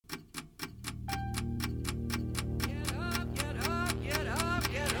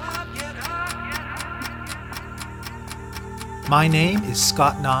My name is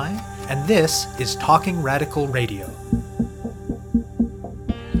Scott Nye, and this is Talking Radical Radio.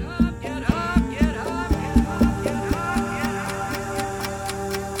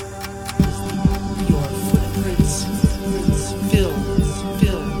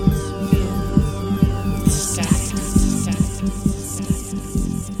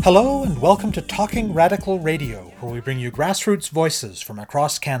 Hello and welcome to Talking Radical Radio, where we bring you grassroots voices from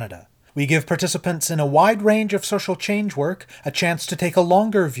across Canada. We give participants in a wide range of social change work a chance to take a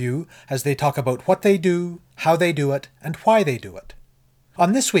longer view as they talk about what they do, how they do it, and why they do it.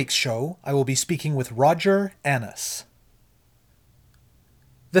 On this week's show, I will be speaking with Roger Annis.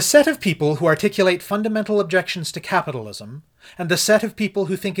 The set of people who articulate fundamental objections to capitalism, and the set of people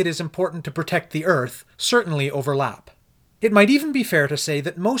who think it is important to protect the earth, certainly overlap. It might even be fair to say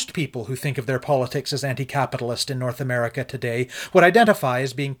that most people who think of their politics as anti-capitalist in North America today would identify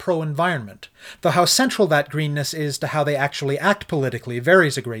as being pro-environment, though how central that greenness is to how they actually act politically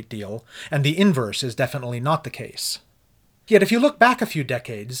varies a great deal, and the inverse is definitely not the case. Yet if you look back a few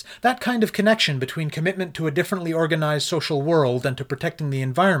decades, that kind of connection between commitment to a differently organized social world and to protecting the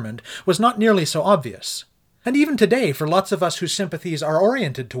environment was not nearly so obvious. And even today, for lots of us whose sympathies are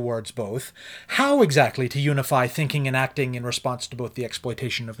oriented towards both, how exactly to unify thinking and acting in response to both the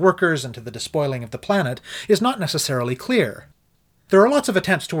exploitation of workers and to the despoiling of the planet is not necessarily clear. There are lots of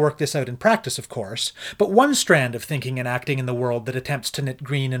attempts to work this out in practice, of course, but one strand of thinking and acting in the world that attempts to knit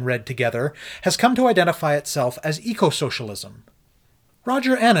green and red together has come to identify itself as eco-socialism.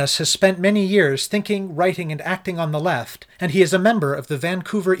 Roger Annis has spent many years thinking, writing, and acting on the left, and he is a member of the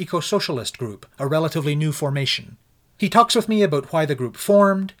Vancouver Eco-Socialist Group, a relatively new formation. He talks with me about why the group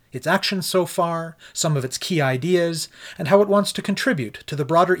formed, its actions so far, some of its key ideas, and how it wants to contribute to the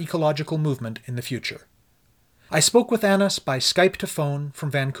broader ecological movement in the future. I spoke with Annis by Skype to phone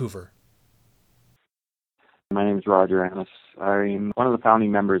from Vancouver. My name is Roger Annis. I'm one of the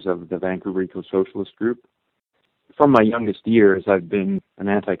founding members of the Vancouver Eco-Socialist Group. From my youngest years, I've been an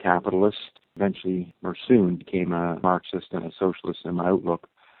anti-capitalist, eventually, or soon, became a Marxist and a socialist in my outlook.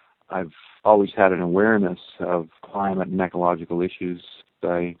 I've always had an awareness of climate and ecological issues.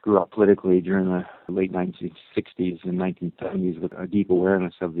 I grew up politically during the late 1960s and 1970s with a deep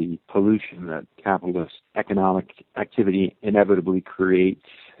awareness of the pollution that capitalist economic activity inevitably creates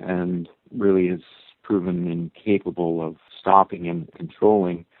and really is proven incapable of stopping and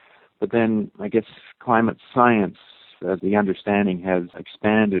controlling. But then, I guess, climate science, as the understanding has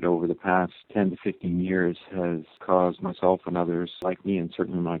expanded over the past 10 to 15 years, has caused myself and others like me, and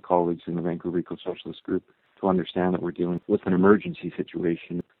certainly my colleagues in the Vancouver Eco-Socialist Group, to understand that we're dealing with an emergency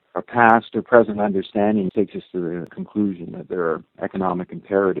situation. Our past or present understanding takes us to the conclusion that there are economic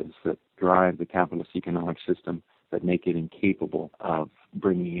imperatives that drive the capitalist economic system that make it incapable of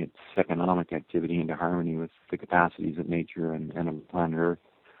bringing its economic activity into harmony with the capacities of nature and of planet Earth.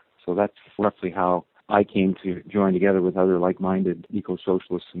 So that's roughly how I came to join together with other like-minded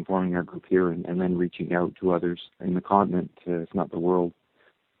eco-socialists in forming our group here and then reaching out to others in the continent, if not the world.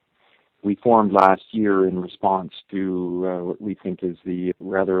 We formed last year in response to what we think is the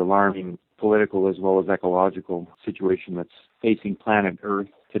rather alarming political as well as ecological situation that's facing planet Earth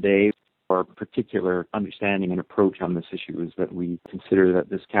today. Our particular understanding and approach on this issue is that we consider that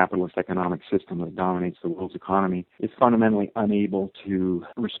this capitalist economic system that dominates the world's economy is fundamentally unable to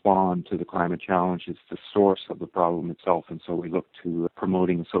respond to the climate challenge. It's the source of the problem itself, and so we look to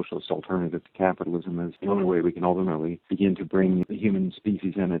promoting a socialist alternative to capitalism as the only way we can ultimately begin to bring the human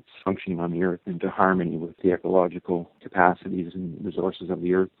species and its functioning on the earth into harmony with the ecological capacities and resources of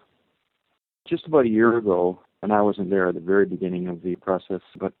the earth. Just about a year ago, and I wasn't there at the very beginning of the process,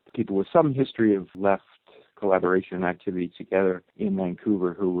 but people with some history of left collaboration and activity together in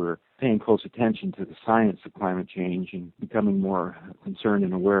Vancouver who were paying close attention to the science of climate change and becoming more concerned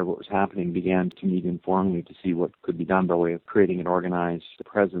and aware of what was happening began to meet informally to see what could be done by way of creating an organized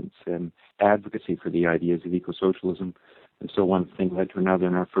presence and advocacy for the ideas of eco-socialism. And so one thing led to another,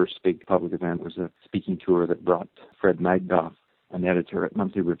 and our first big public event was a speaking tour that brought Fred Magdoff, an editor at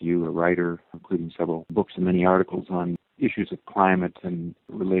Monthly Review, a writer, including several books and many articles on issues of climate and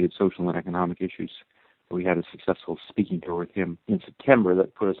related social and economic issues. We had a successful speaking tour with him in September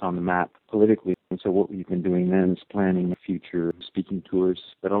that put us on the map politically. And so what we've been doing then is planning future speaking tours,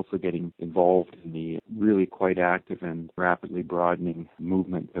 but also getting involved in the really quite active and rapidly broadening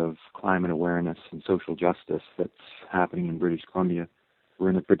movement of climate awareness and social justice that's happening in British Columbia. We're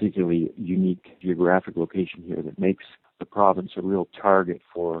in a particularly unique geographic location here that makes the province a real target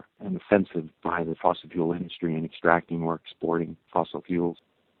for an offensive by the fossil fuel industry in extracting or exporting fossil fuels.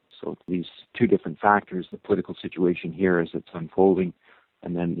 So these two different factors, the political situation here as it's unfolding,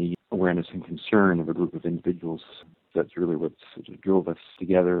 and then the awareness and concern of a group of individuals That's really what sort of drove us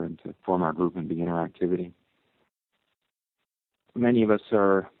together and to form our group and begin our activity. Many of us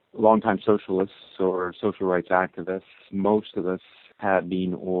are longtime socialists or social rights activists. Most of us have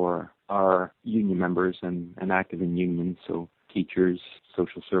been or are union members and active in unions, so teachers,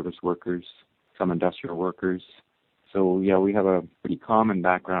 social service workers, some industrial workers. So, yeah, we have a pretty common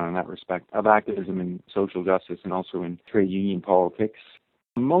background in that respect of activism in social justice and also in trade union politics.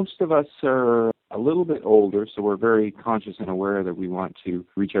 Most of us are a little bit older, so we're very conscious and aware that we want to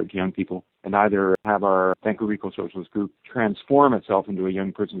reach out to young people and either have our Vancouver Eco-Socialist Group transform itself into a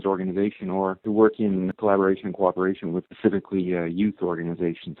young person's organization or to work in collaboration and cooperation with specifically youth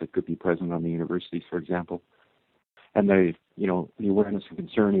organizations that could be present on the universities, for example. And the awareness and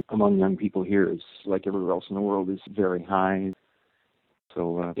concern among young people here is, like everywhere else in the world, is very high.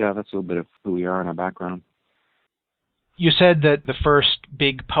 So, that's a little bit of who we are and our background. You said that the first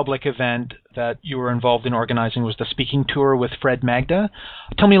big public event that you were involved in organizing was the speaking tour with Fred Magda.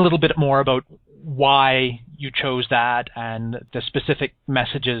 Tell me a little bit more about why you chose that and the specific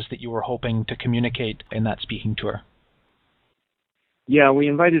messages that you were hoping to communicate in that speaking tour. Yeah, we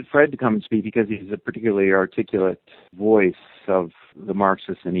invited Fred to come and speak because he's a particularly articulate voice of the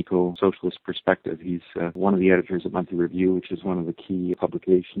Marxist and eco-socialist perspective. He's one of the editors at Monthly Review, which is one of the key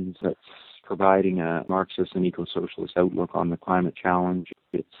publications that's providing a Marxist and eco-socialist outlook on the climate challenge.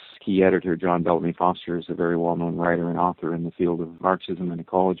 Its key editor, John Bellamy Foster, is a very well-known writer and author in the field of Marxism and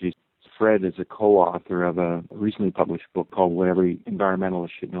ecology. Fred is a co-author of a recently published book called What Every Environmentalist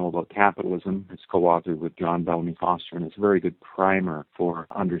Should Know About Capitalism. It's co-authored with John Bellamy Foster, and it's a very good primer for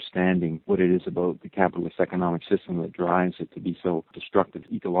understanding what it is about the capitalist economic system that drives it to be so destructive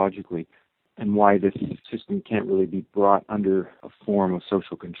ecologically, and why this system can't really be brought under a form of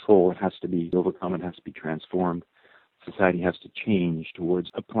social control. It has to be overcome, it has to be transformed. Society has to change towards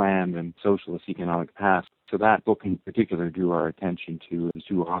a planned and socialist economic path. So that book in particular drew our attention to the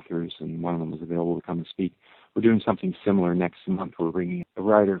two authors, and one of them was available to come and speak. We're doing something similar next month. We're bringing a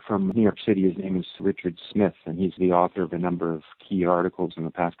writer from New York City. His name is Richard Smith, and he's the author of a number of key articles in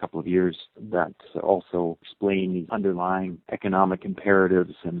the past couple of years that also explain the underlying economic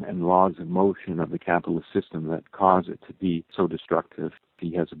imperatives and laws of motion of the capitalist system that cause it to be so destructive.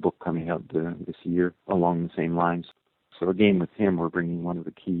 He has a book coming out this year along the same lines. So again, with him, we're bringing one of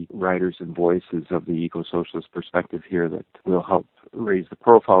the key writers and voices of the eco-socialist perspective here that will help raise the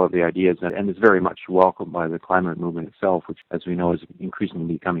profile of the ideas and is very much welcomed by the climate movement itself, which, as we know, is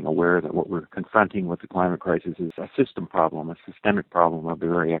increasingly becoming aware that what we're confronting with the climate crisis is a system problem, a systemic problem of the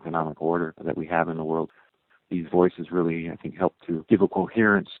very economic order that we have in the world. These voices really, I think, help to give a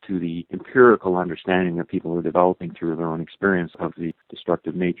coherence to the empirical understanding that people are developing through their own experience of the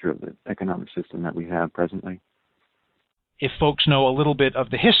destructive nature of the economic system that we have presently. If folks know a little bit of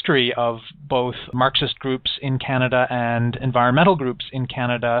the history of both Marxist groups in Canada and environmental groups in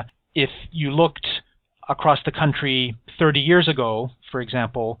Canada, if you looked across the country 30 years ago, for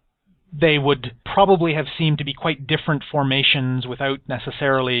example, they would probably have seemed to be quite different formations without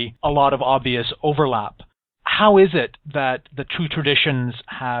necessarily a lot of obvious overlap. How is it that the two traditions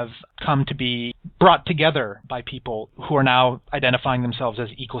have come to be brought together by people who are now identifying themselves as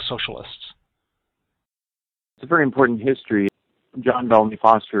eco-socialists? It's a very important history. John Bellamy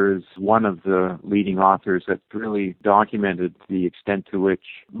Foster is one of the leading authors that really documented the extent to which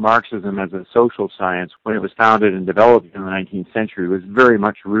Marxism as a social science, when it was founded and developed in the 19th century, was very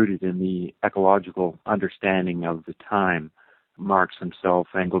much rooted in the ecological understanding of the time. Marx himself,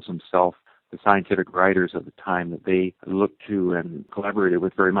 Engels himself, the scientific writers of the time that they looked to and collaborated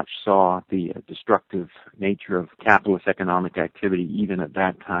with very much saw the destructive nature of capitalist economic activity even at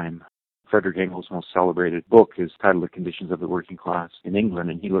that time. Frederick Engels' most celebrated book is titled The Conditions of the Working Class in England,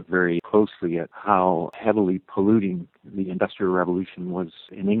 and he looked very closely at how heavily polluting the Industrial Revolution was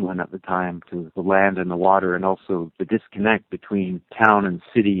in England at the time to the land and the water, and also the disconnect between town and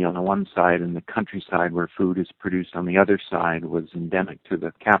city on the one side and the countryside where food is produced on the other side was endemic to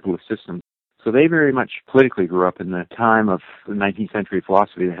the capitalist system. So they very much politically grew up in the time of the 19th century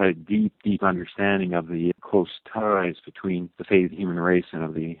philosophy that had a deep, deep understanding of the close ties between the fate of the human race and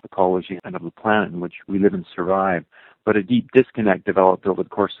of the ecology and of the planet in which we live and survive. But a deep disconnect developed over the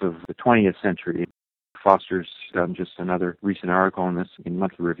course of the 20th century. Foster's done just another recent article on this in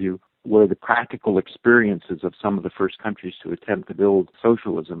Monthly Review, where the practical experiences of some of the first countries to attempt to build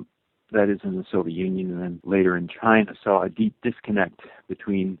socialism, that is in the Soviet Union and then later in China, saw a deep disconnect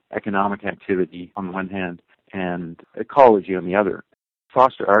between economic activity on the one hand and ecology on the other.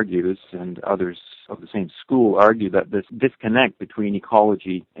 Foster argues, and others of the same school argue, that this disconnect between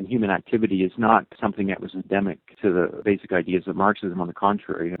ecology and human activity is not something that was endemic to the basic ideas of Marxism. On the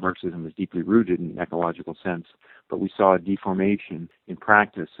contrary, Marxism is deeply rooted in an ecological sense, but we saw a deformation in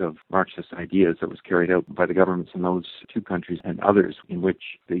practice of Marxist ideas that was carried out by the governments in those two countries and others, in which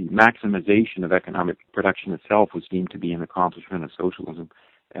the maximization of economic production itself was deemed to be an accomplishment of socialism.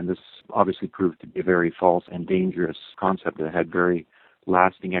 And this obviously proved to be a very false and dangerous concept that had very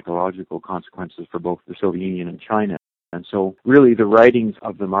lasting ecological consequences for both the Soviet Union and China. And so really the writings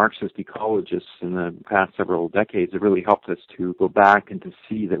of the Marxist ecologists in the past several decades have really helped us to go back and to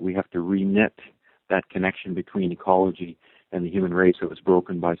see that we have to reknit that connection between ecology and the human race that was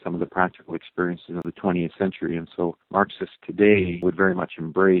broken by some of the practical experiences of the 20th century. And so Marxists today would very much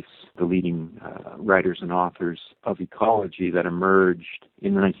embrace the leading writers and authors of ecology that emerged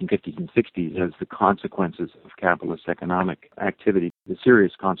in the 1950s and 60s as the consequences of capitalist economic activity, the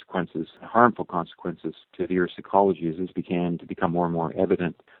serious consequences, harmful consequences to the Earth's ecology as this began to become more and more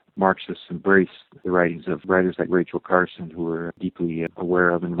evident. Marxists embraced the writings of writers like Rachel Carson, who were deeply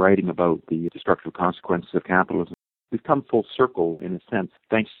aware of and writing about the destructive consequences of capitalism. We've come full circle, in a sense,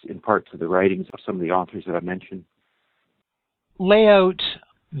 thanks in part to the writings of some of the authors that I mentioned. Lay out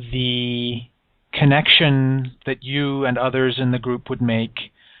the connection that you and others in the group would make,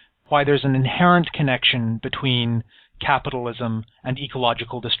 why there's an inherent connection between capitalism and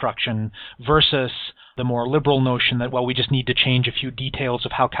ecological destruction versus the more liberal notion that, well, we just need to change a few details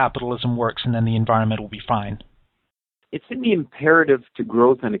of how capitalism works and then the environment will be fine. It's in the imperative to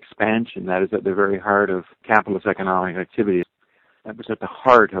growth and expansion that is at the very heart of capitalist economic activity. That was at the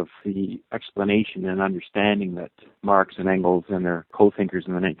heart of the explanation and understanding that Marx and Engels and their co-thinkers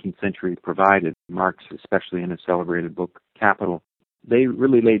in the 19th century provided, Marx especially in his celebrated book, Capital. They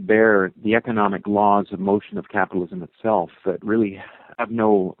really laid bare the economic laws of motion of capitalism itself that really have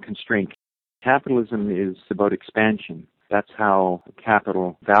no constraint. Capitalism is about expansion. That's how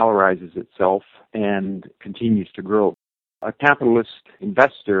capital valorizes itself and continues to grow. A capitalist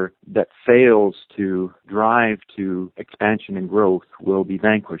investor that fails to drive to expansion and growth will be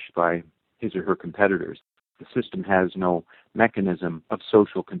vanquished by his or her competitors. The system has no mechanism of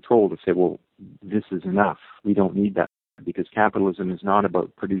social control to say, well, this is enough. We don't need that, because capitalism is not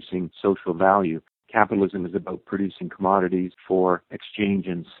about producing social value. Capitalism is about producing commodities for exchange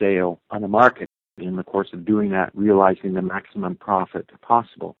and sale on a market. In the course of doing that, realizing the maximum profit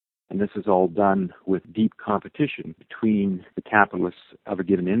possible. And this is all done with deep competition between the capitalists of a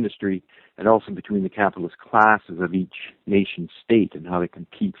given industry and also between the capitalist classes of each nation state and how they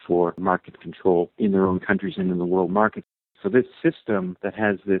compete for market control in their own countries and in the world market. So this system that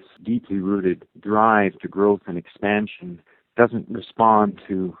has this deeply rooted drive to growth and expansion doesn't respond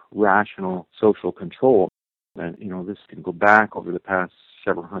to rational social control. And, this can go back over the past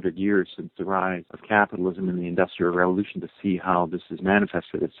several hundred years since the rise of capitalism and the Industrial Revolution to see how this has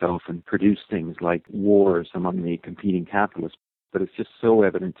manifested itself and produced things like wars among the competing capitalists. But it's just so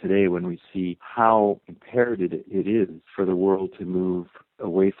evident today when we see how imperative it is for the world to move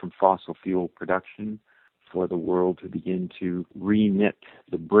away from fossil fuel production, for the world to begin to reknit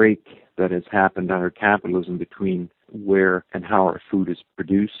the break that has happened under capitalism between where and how our food is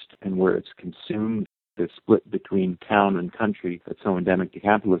produced and where it's consumed. The split between town and country that's so endemic to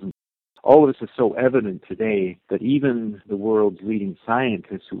capitalism. All of this is so evident today that even the world's leading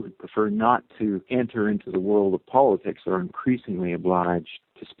scientists who would prefer not to enter into the world of politics are increasingly obliged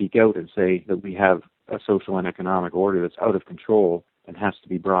to speak out and say that we have a social and economic order that's out of control and has to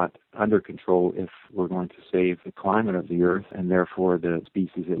be brought under control if we're going to save the climate of the earth and therefore the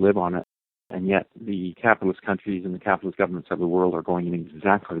species that live on it. And yet the capitalist countries and the capitalist governments of the world are going in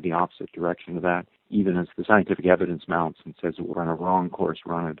exactly the opposite direction of that, even as the scientific evidence mounts and says that we're on a wrong course,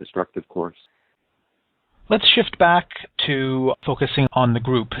 we're on a destructive course. Let's shift back to focusing on the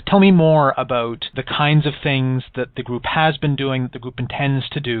group. Tell me more about the kinds of things that the group has been doing, that the group intends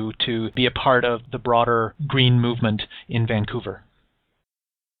to do to be a part of the broader green movement in Vancouver.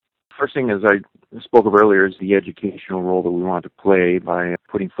 First thing, as I spoke of earlier, is the educational role that we want to play by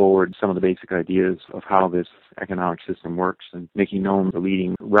putting forward some of the basic ideas of how this economic system works and making known the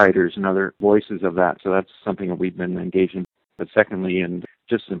leading writers and other voices of that. So that's something that we've been engaged in. But secondly, and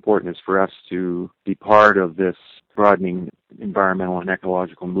just as important, is for us to be part of this broadening environmental and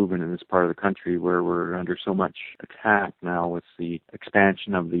ecological movement in this part of the country where we're under so much attack now with the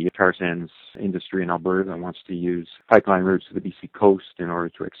expansion of the tar sands industry in Alberta that wants to use pipeline routes to the BC coast in order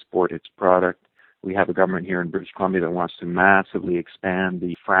to export its product. We have a government here in British Columbia that wants to massively expand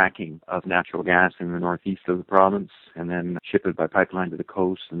the fracking of natural gas in the northeast of the province and then ship it by pipeline to the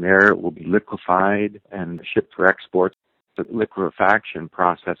coast. And there it will be liquefied and shipped for export. The liquefaction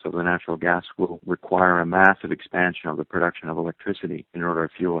process of the natural gas will require a massive expansion of the production of electricity in order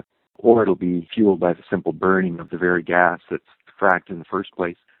to fuel it, or it'll be fueled by the simple burning of the very gas that's fracked in the first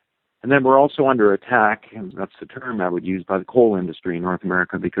place. And then we're also under attack, and that's the term I would use, by the coal industry in North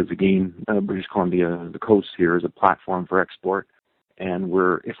America, because again, British Columbia, the coast here, is a platform for export. And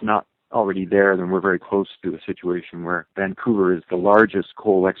we're, if not already there, then we're very close to a situation where Vancouver is the largest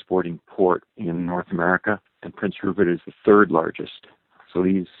coal exporting port in North America, and Prince Rupert is the third largest. So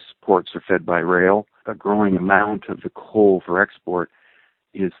these ports are fed by rail. A growing amount of the coal for export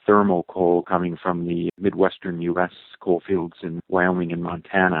is thermal coal coming from the Midwestern U.S. coal fields in Wyoming and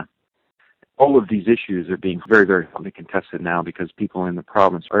Montana. All of these issues are being very, very hotly contested now because people in the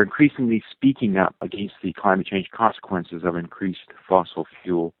province are increasingly speaking up against the climate change consequences of increased fossil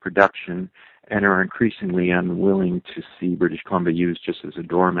fuel production and are increasingly unwilling to see British Columbia used just as a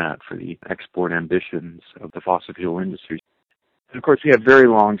doormat for the export ambitions of the fossil fuel industry. And of course, we have very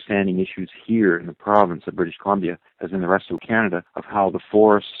long-standing issues here in the province of British Columbia, as in the rest of Canada, of how the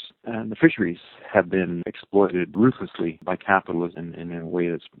forests and the fisheries have been exploited ruthlessly by capitalism in a way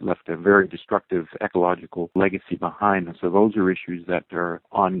that's left a very destructive ecological legacy behind. And so those are issues that are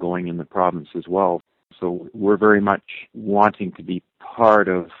ongoing in the province as well. So we're very much wanting to be part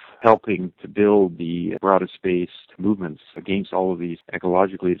of helping to build the broadest-based movements against all of these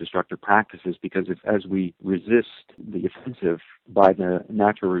ecologically destructive practices, because as we resist the offensive by the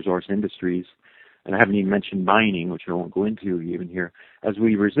natural resource industries, and I haven't even mentioned mining, which I won't go into even here, as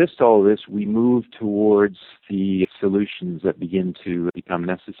we resist all of this, we move towards the solutions that begin to become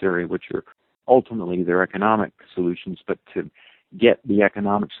necessary, which are ultimately their economic solutions, but to get the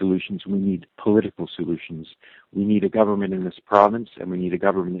economic solutions, we need political solutions. We need a government in this province, and we need a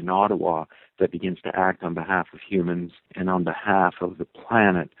government in Ottawa that begins to act on behalf of humans and on behalf of the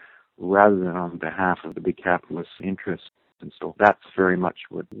planet rather than on behalf of the big capitalist interests. And so that's very much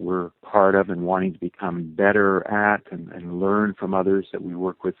what we're part of and wanting to become better at and learn from others that we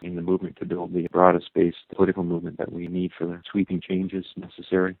work with in the movement to build the broadest-based political movement that we need for the sweeping changes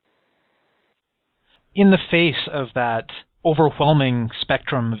necessary. In the face of that overwhelming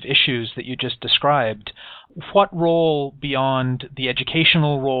spectrum of issues that you just described, what role beyond the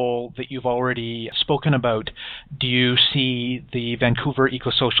educational role that you've already spoken about do you see the Vancouver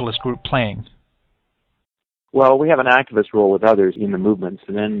Eco-Socialist Group playing? Well, we have an activist role with others in the movements,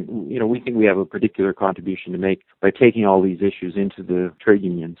 and then, we think we have a particular contribution to make by taking all these issues into the trade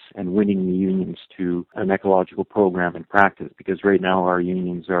unions and winning the unions to an ecological program and practice, because right now our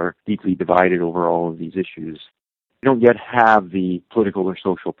unions are deeply divided over all of these issues. We don't yet have the political or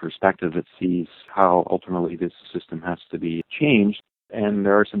social perspective that sees how ultimately this system has to be changed. And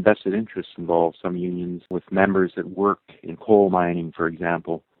there are some vested interests involved, some unions with members that work in coal mining, for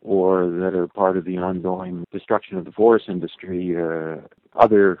example, or that are part of the ongoing destruction of the forest industry.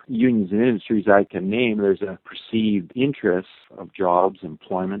 Other unions and industries I can name, there's a perceived interest of jobs,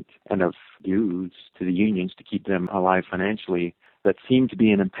 employment, and of dues to the unions to keep them alive financially that seem to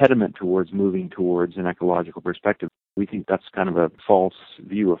be an impediment towards moving towards an ecological perspective. We think that's kind of a false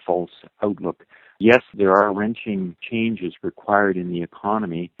view, a false outlook. Yes, there are wrenching changes required in the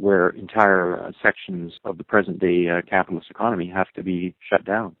economy where entire sections of the present-day capitalist economy have to be shut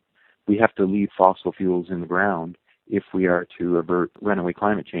down. We have to leave fossil fuels in the ground if we are to avert runaway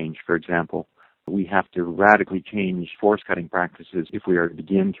climate change, for example. We have to radically change forest cutting practices if we are to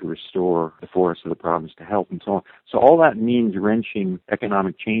begin to restore the forests of the province to health and so on. So all that means wrenching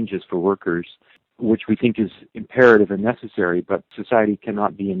economic changes for workers, which we think is imperative and necessary, but society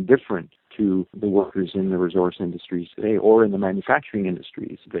cannot be indifferent to the workers in the resource industries today or in the manufacturing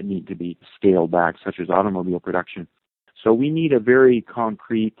industries that need to be scaled back, such as automobile production. So we need a very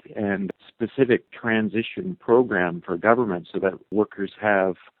concrete and specific transition program for government so that workers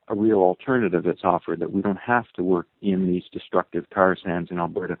have a real alternative that's offered, that we don't have to work in these destructive tar sands in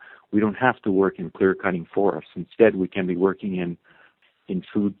Alberta. We don't have to work in clear-cutting forests. Instead, we can be working in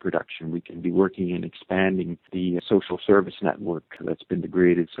food production. We can be working in expanding the social service network that's been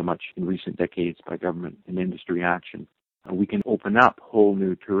degraded so much in recent decades by government and industry action. We can open up whole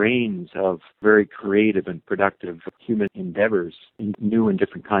new terrains of very creative and productive human endeavors in new and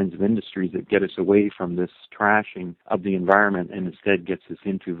different kinds of industries that get us away from this trashing of the environment and instead gets us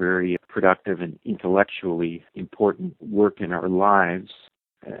into very productive and intellectually important work in our lives.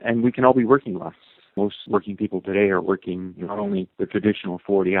 And we can all be working less. Most working people today are working not only the traditional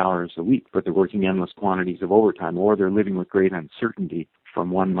 40 hours a week, but they're working endless quantities of overtime, or they're living with great uncertainty from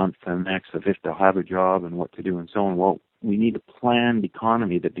one month to the next of if they'll have a job and what to do and so on. Well, we need a planned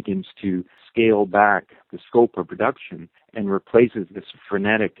economy that begins to scale back the scope of production and replaces this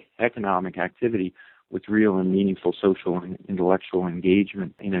frenetic economic activity with real and meaningful social and intellectual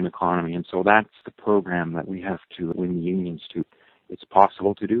engagement in an economy. And so that's the program that we have to win the unions to. It's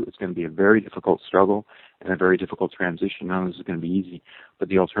possible to do. It's going to be a very difficult struggle and a very difficult transition. None of this is going to be easy, but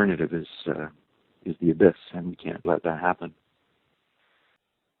the alternative is the abyss, and we can't let that happen.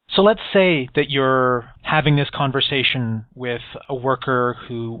 So let's say that you're having this conversation with a worker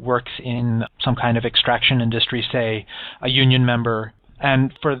who works in some kind of extraction industry, say a union member.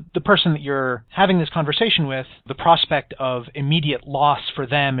 And for the person that you're having this conversation with, the prospect of immediate loss for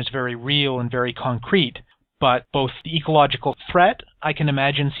them is very real and very concrete. But both the ecological threat, I can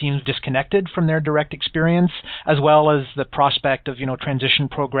imagine, seems disconnected from their direct experience, as well as the prospect of, transition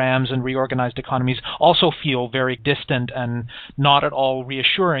programs and reorganized economies also feel very distant and not at all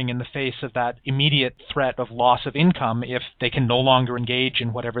reassuring in the face of that immediate threat of loss of income if they can no longer engage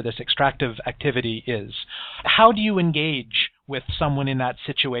in whatever this extractive activity is. How do you engage with someone in that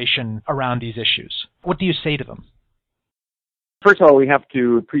situation around these issues? What do you say to them? First of all, we have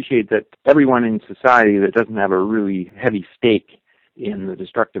to appreciate that everyone in society that doesn't have a really heavy stake in the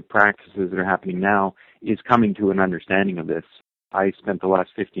destructive practices that are happening now is coming to an understanding of this. I spent the last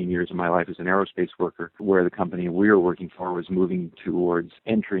 15 years of my life as an aerospace worker, where the company we were working for was moving towards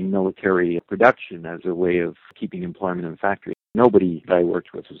entering military production as a way of keeping employment in the factory. Nobody that I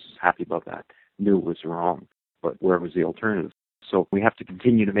worked with was happy about that, knew it was wrong, but where was the alternative? So we have to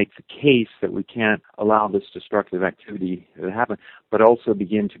continue to make the case that we can't allow this destructive activity to happen, but also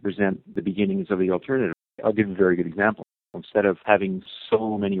begin to present the beginnings of the alternative. I'll give a very good example. Instead of having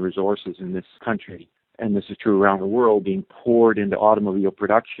so many resources in this country, and this is true around the world, being poured into automobile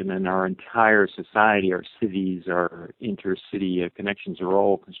production, and our entire society, our cities, our intercity connections are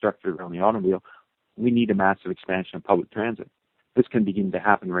all constructed around the automobile, we need a massive expansion of public transit. This can begin to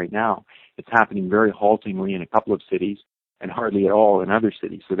happen right now. It's happening very haltingly in a couple of cities, and hardly at all in other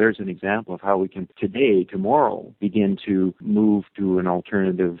cities. So there's an example of how we can today, tomorrow, begin to move to an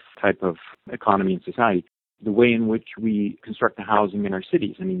alternative type of economy and society. The way in which we construct the housing in our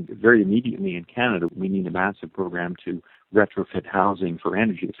cities. Very immediately in Canada, we need a massive program to retrofit housing for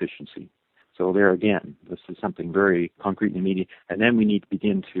energy efficiency. So there again, this is something very concrete and immediate. And then we need to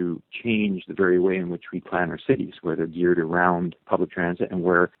begin to change the very way in which we plan our cities, where they're geared around public transit and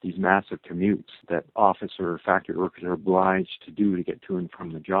where these massive commutes that office or factory workers are obliged to do to get to and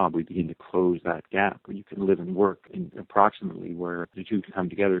from the job, we begin to close that gap where you can live and work in approximately where the two can come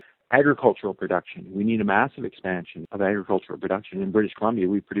together. Agricultural production. We need a massive expansion of agricultural production. In British Columbia,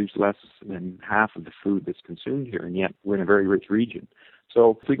 we produce less than half of the food that's consumed here, and yet we're in a very rich region.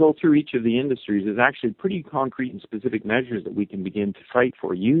 So if we go through each of the industries, there's actually pretty concrete and specific measures that we can begin to fight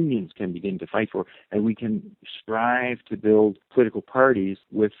for, unions can begin to fight for, and we can strive to build political parties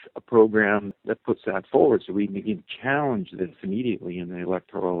with a program that puts that forward so we can begin to challenge this immediately in the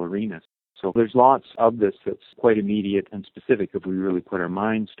electoral arena. So there's lots of this that's quite immediate and specific if we really put our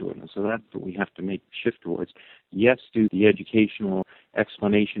minds to it. And so that's what we have to make the shift towards. Yes, to the educational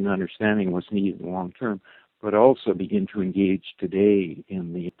explanation and understanding of what's needed in the long term, but also begin to engage today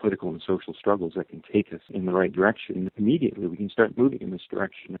in the political and social struggles that can take us in the right direction. Immediately, we can start moving in this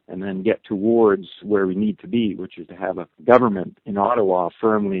direction and then get towards where we need to be, which is to have a government in Ottawa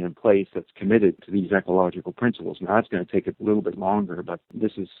firmly in place that's committed to these ecological principles. Now, that's going to take a little bit longer, but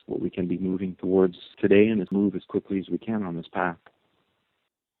this is what we can be moving towards today, and let's move as quickly as we can on this path.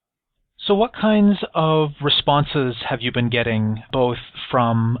 So what kinds of responses have you been getting, both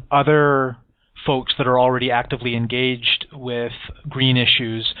from other folks that are already actively engaged with green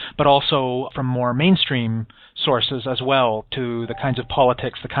issues, but also from more mainstream sources as well, to the kinds of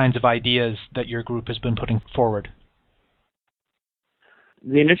politics, the kinds of ideas that your group has been putting forward?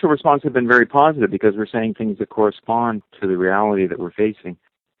 The initial response has been very positive because we're saying things that correspond to the reality that we're facing.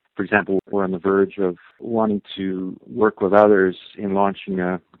 For example, we're on the verge of wanting to work with others in launching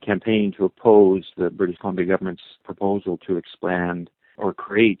a campaign to oppose the British Columbia government's proposal to expand or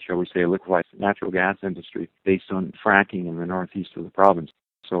create, shall we say, a liquefied natural gas industry based on fracking in the northeast of the province.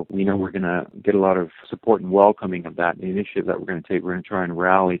 So we know we're going to get a lot of support and welcoming of that initiative that we're going to take. We're going to try and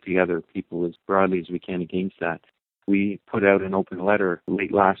rally together people as broadly as we can against that. We put out an open letter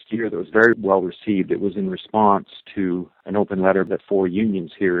late last year that was very well received. It was in response to an open letter that 4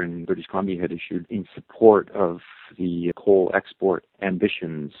 unions here in British Columbia had issued in support of the coal export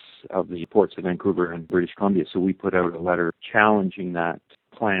ambitions of the ports of Vancouver and British Columbia. So we put out a letter challenging that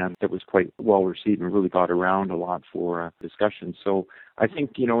plan that was quite well received and really got around a lot for discussion. So I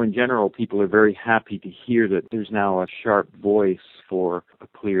think, in general, people are very happy to hear that there's now a sharp voice for a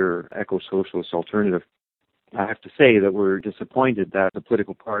clear eco-socialist alternative. I have to say that we're disappointed that the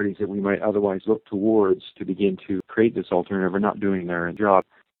political parties that we might otherwise look towards to begin to create this alternative are not doing their job.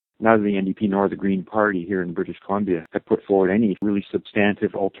 neither the NDP nor the Green Party here in British Columbia have put forward any really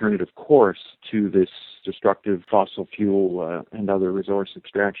substantive alternative course to this destructive fossil fuel and other resource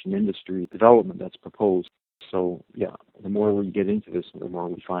extraction industry development that's proposed. So, yeah, the more we get into this, the more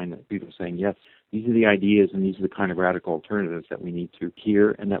we find that people are saying, yes, these are the ideas and these are the kind of radical alternatives that we need to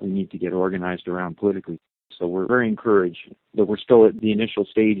hear and that we need to get organized around politically. So we're very encouraged that we're still at the initial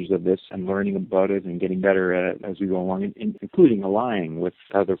stages of this and learning about it and getting better at it as we go along, including allying with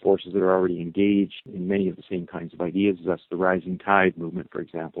other forces that are already engaged in many of the same kinds of ideas as us, the Rising Tide movement, for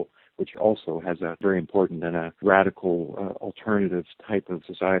example, which also has a very important and a radical alternative type of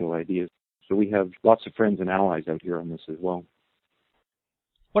societal ideas. So we have lots of friends and allies out here on this as well.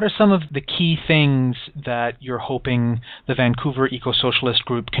 What are some of the key things that you're hoping the Vancouver Eco-Socialist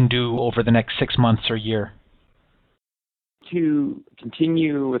Group can do over the next 6 months or year? To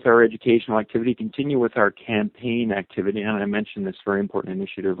continue with our educational activity, continue with our campaign activity, and I mentioned this very important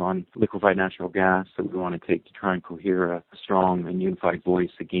initiative on liquefied natural gas that we want to take to try and cohere a strong and unified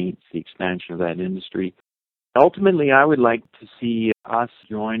voice against the expansion of that industry. Ultimately, I would like to see us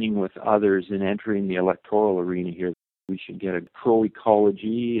joining with others in entering the electoral arena here. We should get a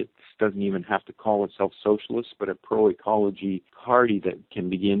pro-ecology, it doesn't even have to call itself socialist, but a pro-ecology party that can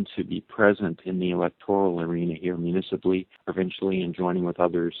begin to be present in the electoral arena here municipally, provincially, and joining with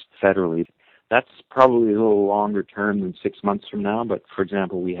others federally. That's probably a little longer term than 6 months from now, but for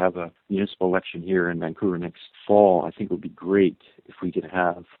example, we have a municipal election here in Vancouver next fall. I think it would be great if we could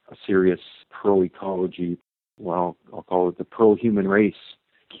have a serious pro-ecology, well, I'll call it the pro-human race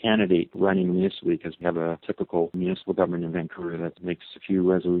candidate running municipally, because we have a typical municipal government in Vancouver that makes a few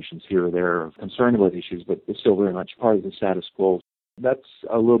resolutions here or there of concern about issues, but it's still very much part of the status quo. That's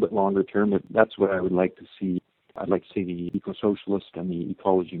a little bit longer term, but that's what I would like to see. I'd like to see the eco-socialist and the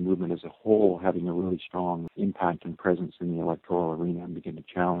ecology movement as a whole having a really strong impact and presence in the electoral arena and begin to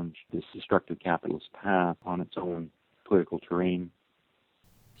challenge this destructive capitalist path on its own political terrain.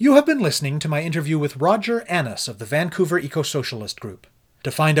 You have been listening to my interview with Roger Annis of the Vancouver Eco-Socialist Group. To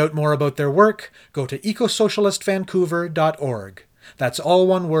find out more about their work, go to ecosocialistvancouver.org. That's all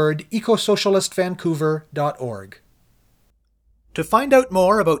one word, ecosocialistvancouver.org. To find out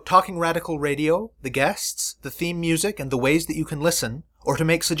more about Talking Radical Radio, the guests, the theme music, and the ways that you can listen, or to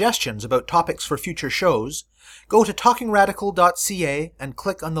make suggestions about topics for future shows, go to talkingradical.ca and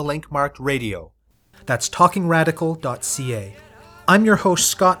click on the link marked Radio. That's talkingradical.ca. I'm your host,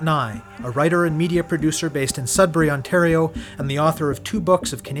 Scott Nye, a writer and media producer based in Sudbury, Ontario, and the author of 2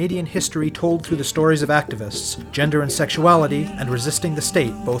 books of Canadian history told through the stories of activists, Gender and Sexuality, and Resisting the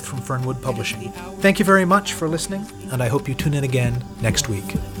State, both from Fernwood Publishing. Thank you very much for listening, and I hope you tune in again next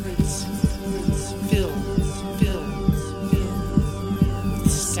week.